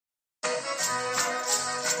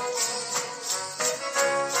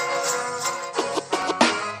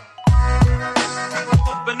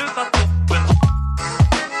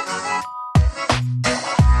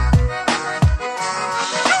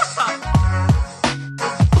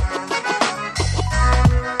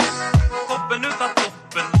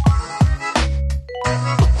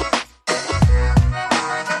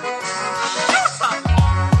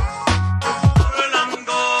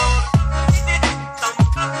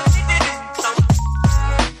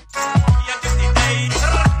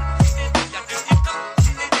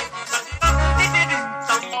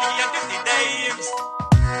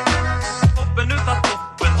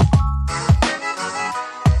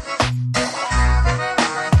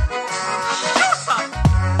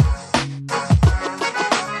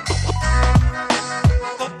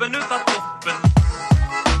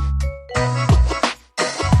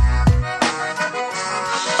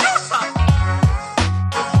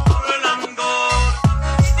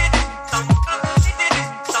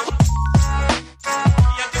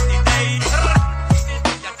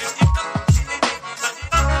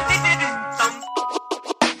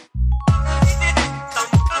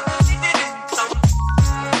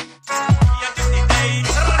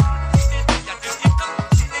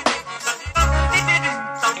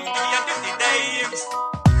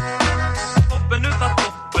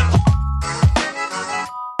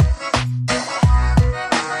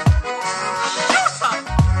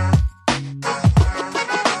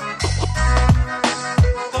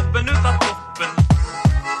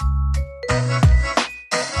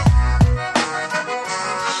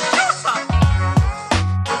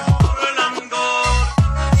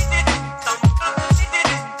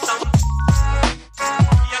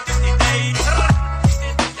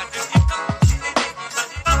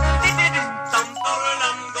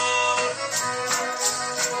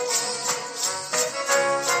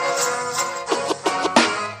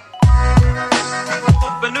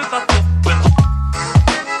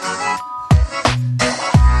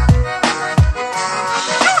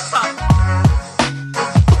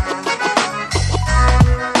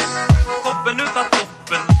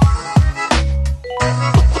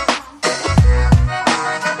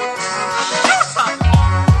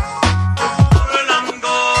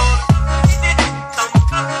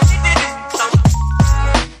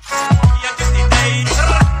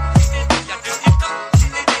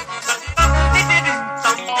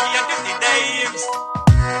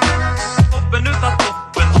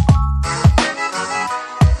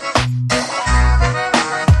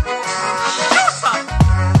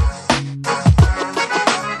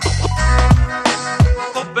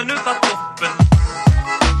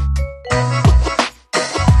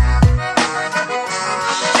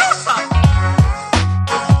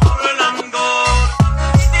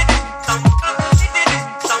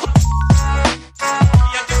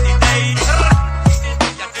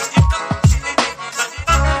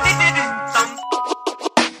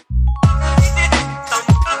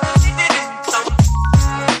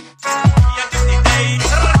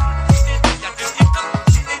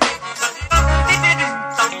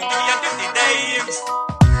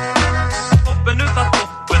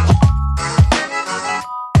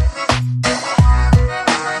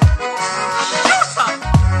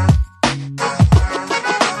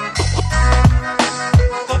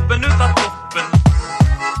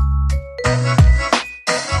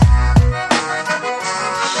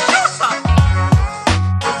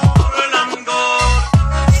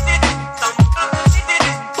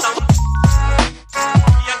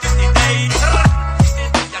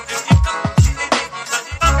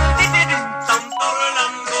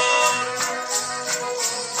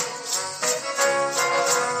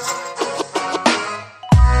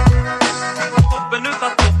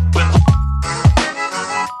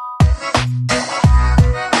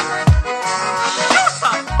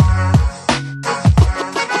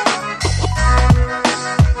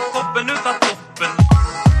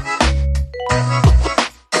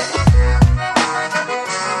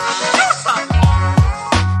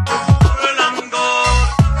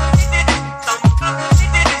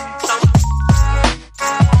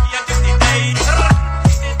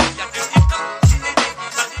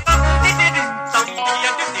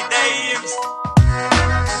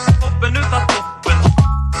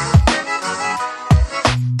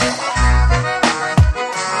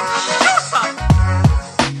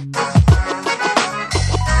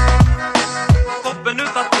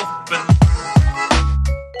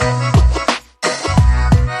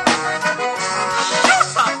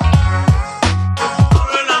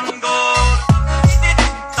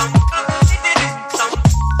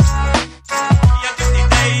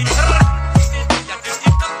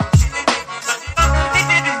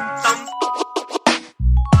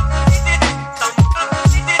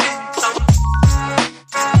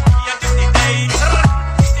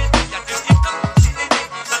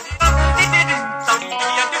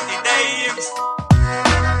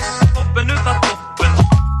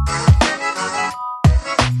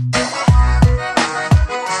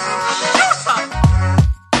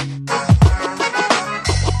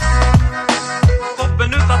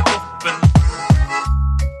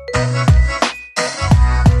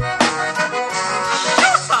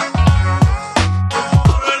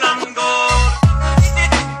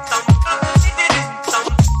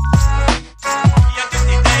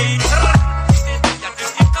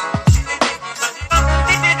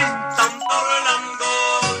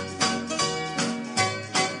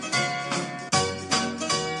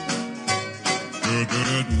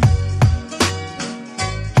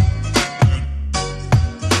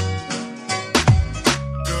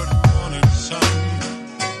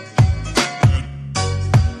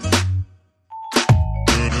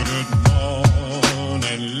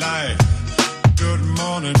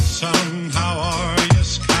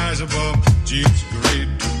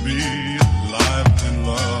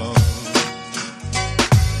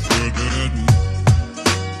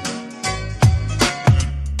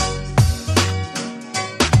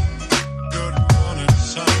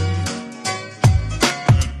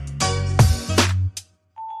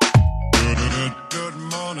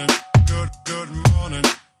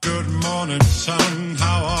morning, sun.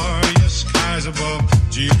 How are you? Skies above.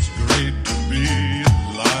 Gee, it's great to be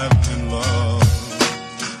alive and love.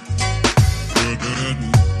 Good, good.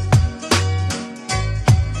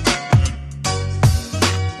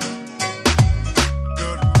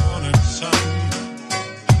 Good morning, sun.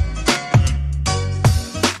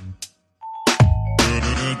 Good,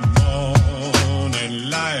 good morning,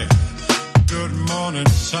 life. Good morning,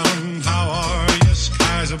 sun. How are you?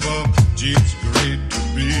 Skies above. Gee, it's great to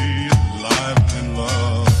be alive and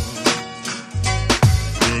love.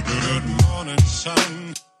 Good, good morning,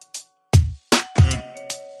 sun.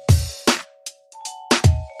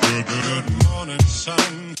 Good, good morning,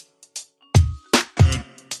 sun.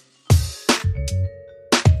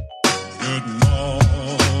 Good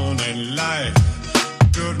morning, life.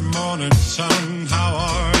 Good morning, sun. How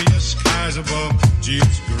are you? Skies above. Gee,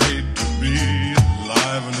 it's great to be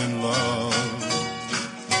alive and in love.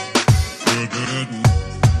 Good, good.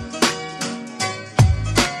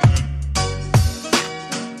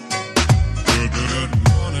 Good, good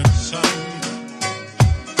morning, sun.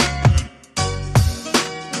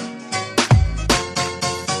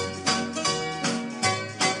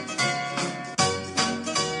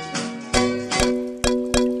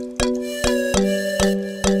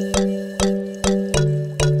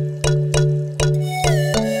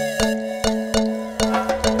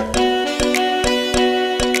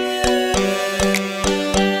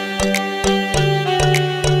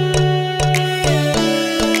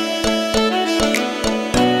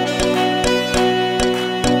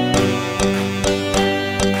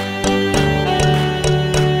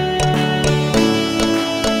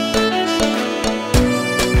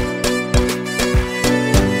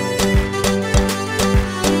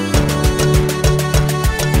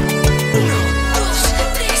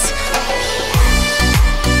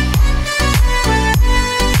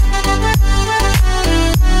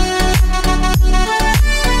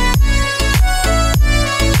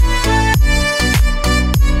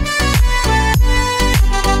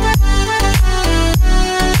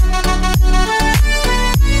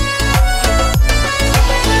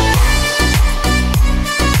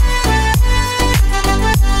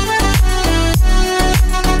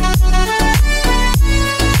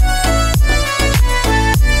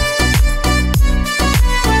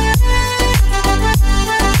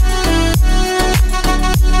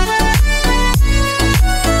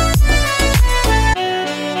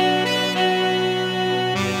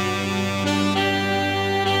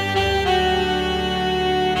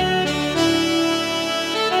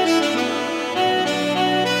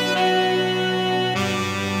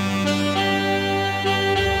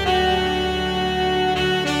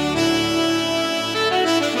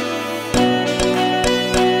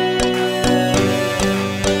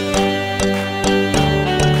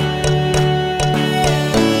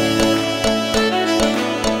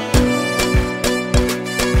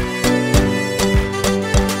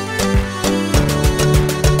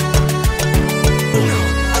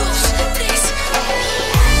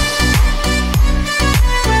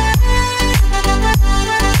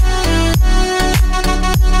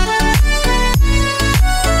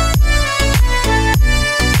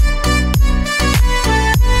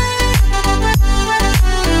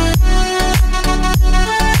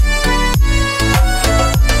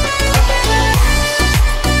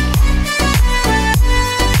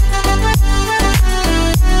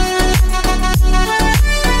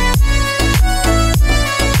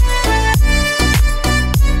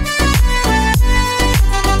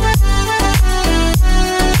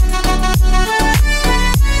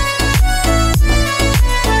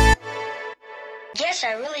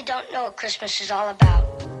 I really don't know what Christmas is all about.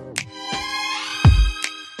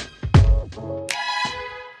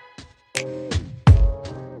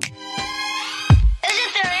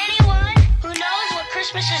 Isn't there anyone who knows what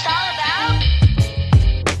Christmas is all about?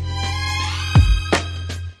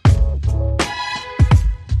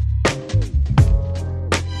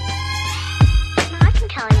 I can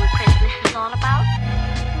tell you what Christmas is all about.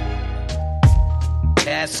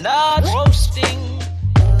 Chestnuts roasting,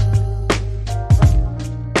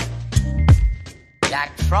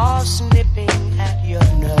 Jack Frost nipping at your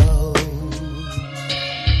nose.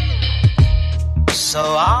 So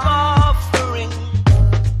I'm offering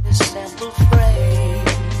this simple phrase.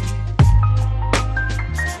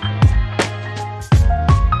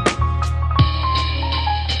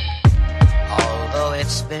 Although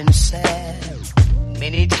it's been said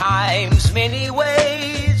many times, many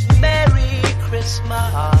ways, Merry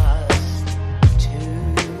Christmas to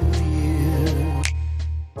you.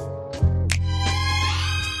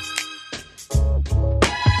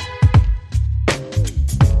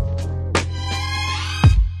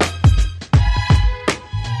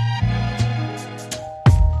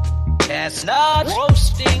 chestnut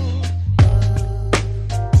roasting,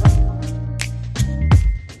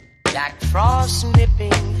 Jack Frost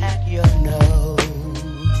nipping at your nose.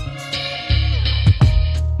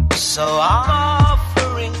 So I'm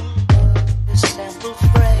offering this simple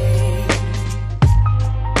phrase.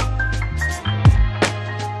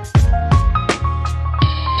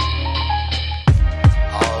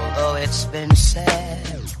 Although it's been said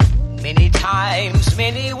many times,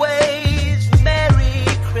 many ways, Merry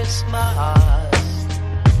Christmas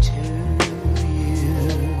to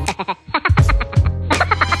you.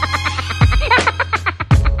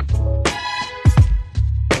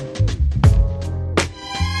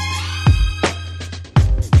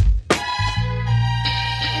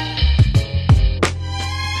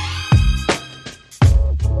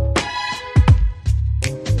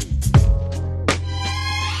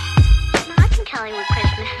 I can tell you what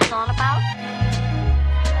Christmas is all about.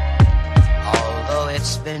 Although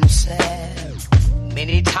it's been said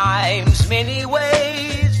many times, many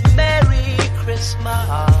ways, Merry Christmas.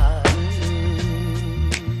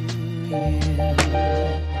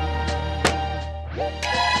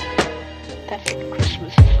 That's what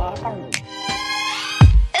Christmas is all about.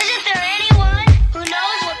 Isn't there anyone who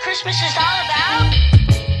knows what Christmas is all about?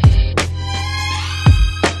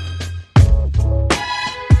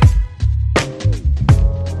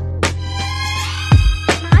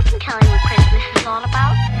 I can tell you what Christmas is all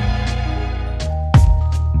about.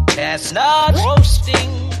 Chestnut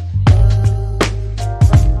roasting,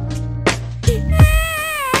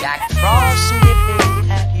 Jack Frost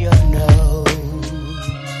nipping at your nose.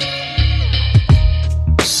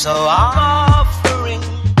 So I'm offering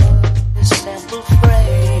this simple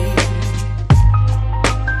phrase.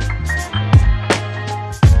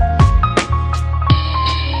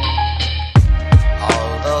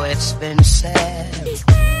 Although it's been said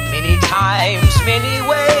many times, many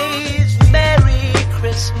ways, Merry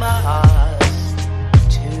Christmas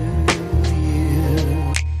to you.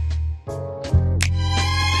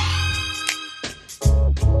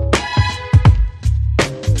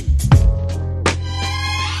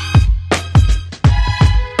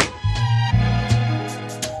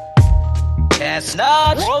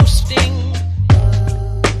 Chestnut roasting,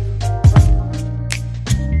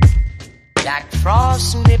 Jack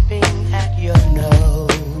Frost nipping at your nose.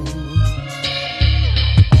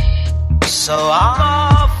 So I'm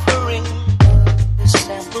offering this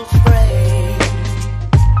simple phrase.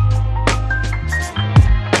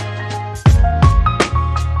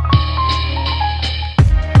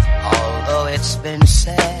 Although it's been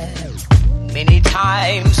said many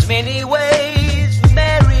times, many ways,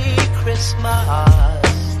 Merry Christmas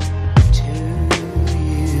to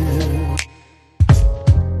you.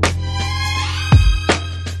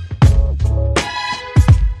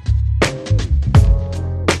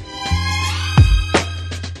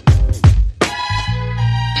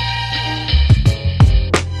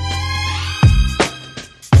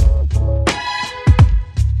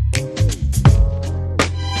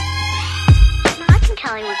 I can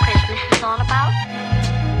tell you what Christmas is all about.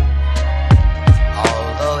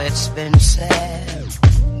 Although it's been said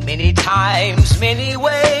many times, many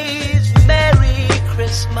ways, Merry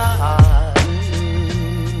Christmas.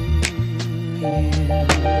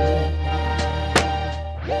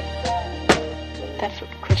 That's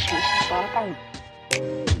what Christmas is all about.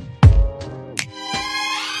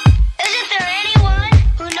 Isn't there anyone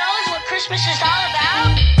who knows what Christmas is all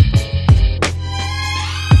about?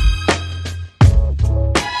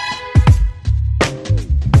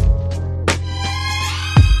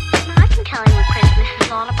 I can tell you what Christmas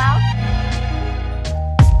is all about.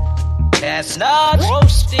 Chestnut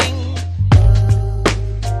roasting,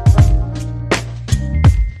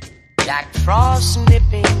 Jack Frost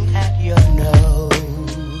nipping at your nose.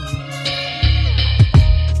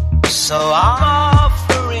 So I'm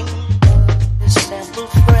offering this simple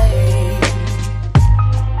phrase.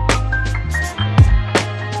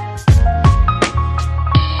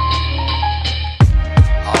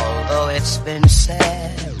 Although it's been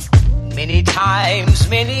said many times,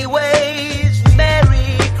 many ways,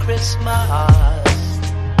 Merry Christmas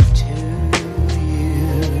to you.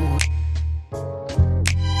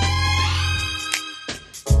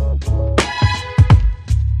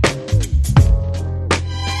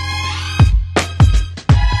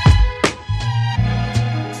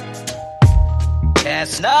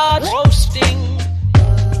 Chestnut roasting,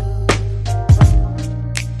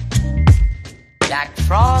 Jack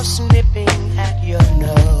Frost nipping at your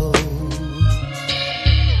nose.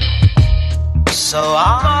 So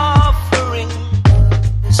I'm offering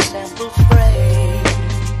this simple phrase.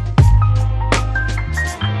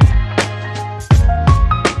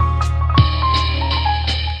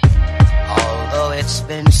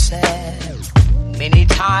 been said many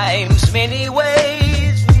times, many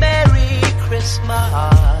ways. Merry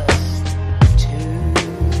Christmas to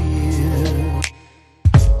you.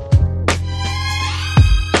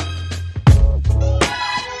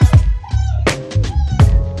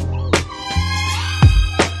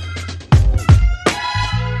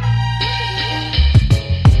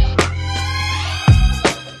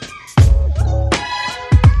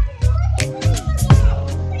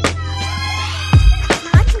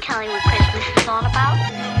 I can tell you what Christmas is all about.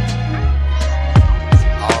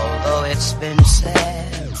 Although it's been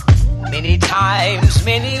said many times,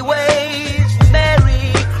 many ways.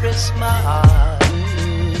 Merry Christmas.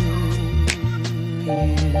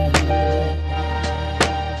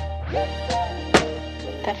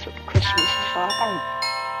 That's what Christmas is all about.